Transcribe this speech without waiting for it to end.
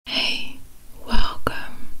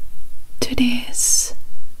is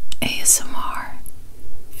ASMR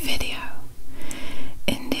video.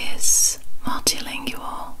 In this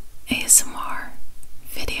multilingual ASMR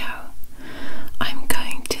video, I'm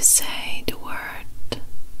going to say the word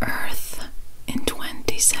earth in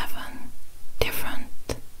 27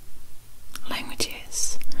 different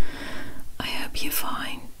languages. I hope you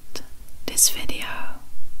find this video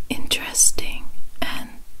interesting and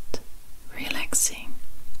relaxing.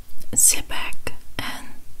 Sit back and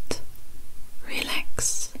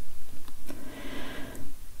relax.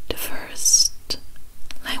 The first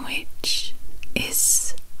language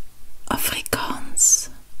is Afrikaans.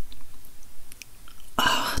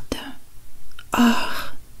 Aarde,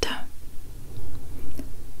 aarde.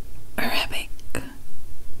 Arabic.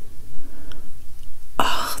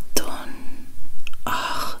 Ardon,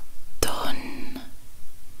 ardon.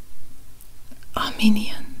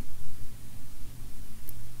 Armenian.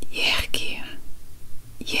 Yerkir,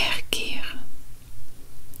 yerkir.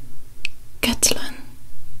 Catalan.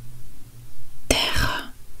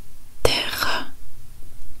 Terra, terra.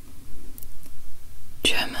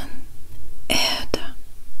 German. Erde,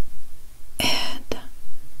 erde.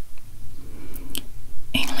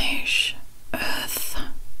 English. Earth,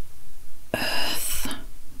 earth.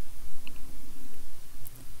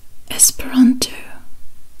 Esperanto.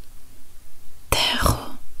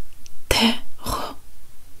 Terro, terro.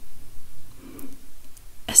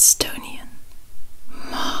 Estonian.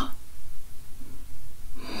 Ma,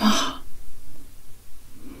 ma.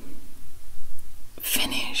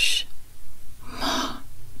 Finnish. Ma,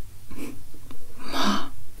 ma.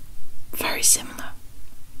 Very similar.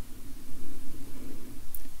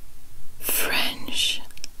 French.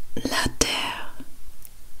 La terre,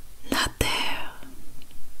 la terre.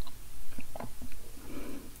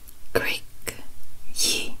 Greek.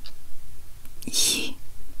 Yi, yi.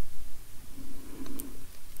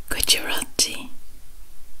 Gujarati.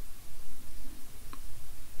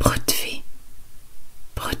 Prithvi,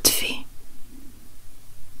 prithvi.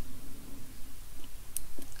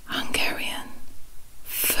 Hungarian.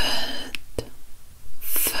 Föld,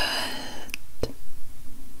 föld.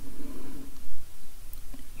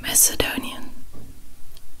 Macedonian.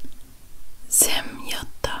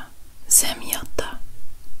 Zemljota, zemljota.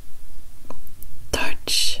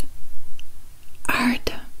 Deutsch.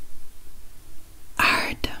 Aarde,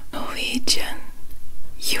 aarde. Norwegian.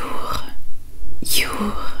 Jord,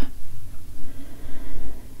 jord.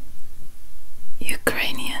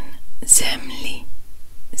 Ukrainian. Zemli,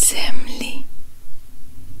 zemli.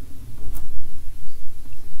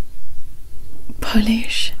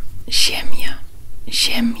 Polish. Ziemia,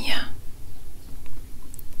 ziemia.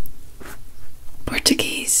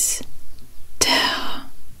 Portuguese. Terra,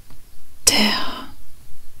 terra.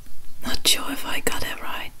 Not sure if I got it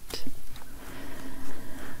right.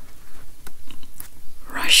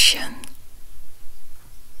 Russian.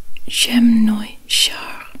 Zemnoy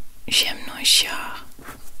shar, zemnoy shar.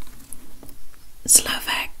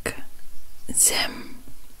 Slovak. Zem,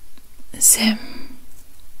 zem.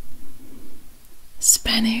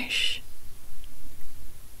 Spanish.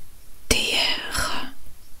 Tierra,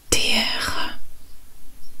 tierra.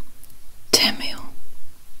 Tamil.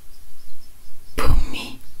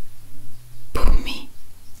 Bumi, bumi.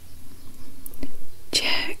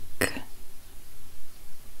 Czech.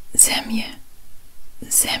 Zemje,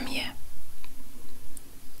 zemje.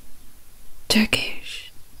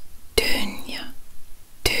 Turkish. Dünya,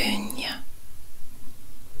 dünya.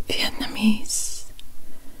 Vietnamese.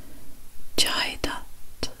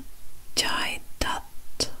 Jaidat,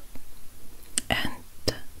 jaidat.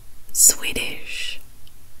 And Swedish.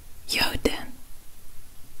 Joden,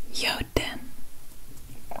 joden.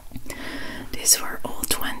 These were all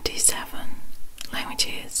 27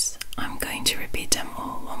 languages. I'm going to repeat them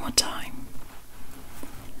all one more time.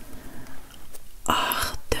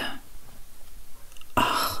 Aarde,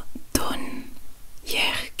 ardon,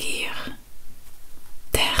 yerkir.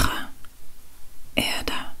 Terra,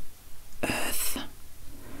 erde, earth.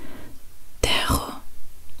 Terro,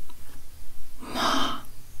 ma,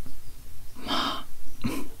 ma.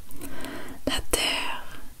 La terre,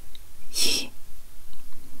 yi.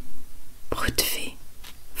 Prithvi,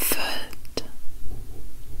 föld.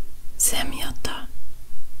 Zemljota.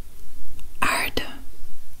 Aarde,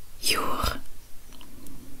 jord.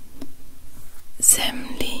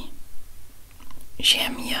 Zemli,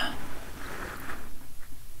 ziemia.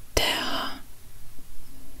 Terra,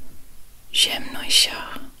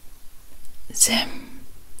 zemnoyshar. Zem,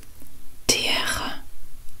 tierra.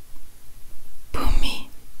 Bumi,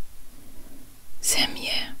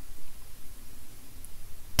 zemje.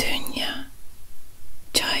 Dünya,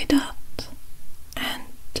 Jaidat,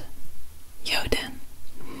 and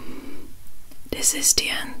this is the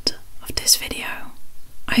end of this video.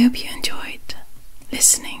 I hope you enjoyed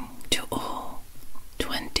listening to all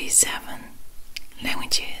 27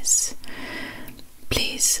 languages.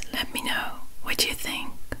 Please let me know what you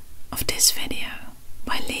think of this video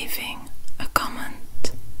by leaving a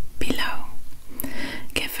comment below.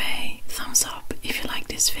 Give a thumbs up if you like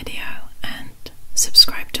this video and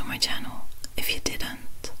subscribe to my channel if you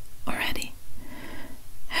didn't already.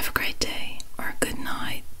 Have a great day or a good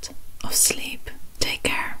night of sleep. Take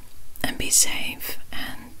care and be safe.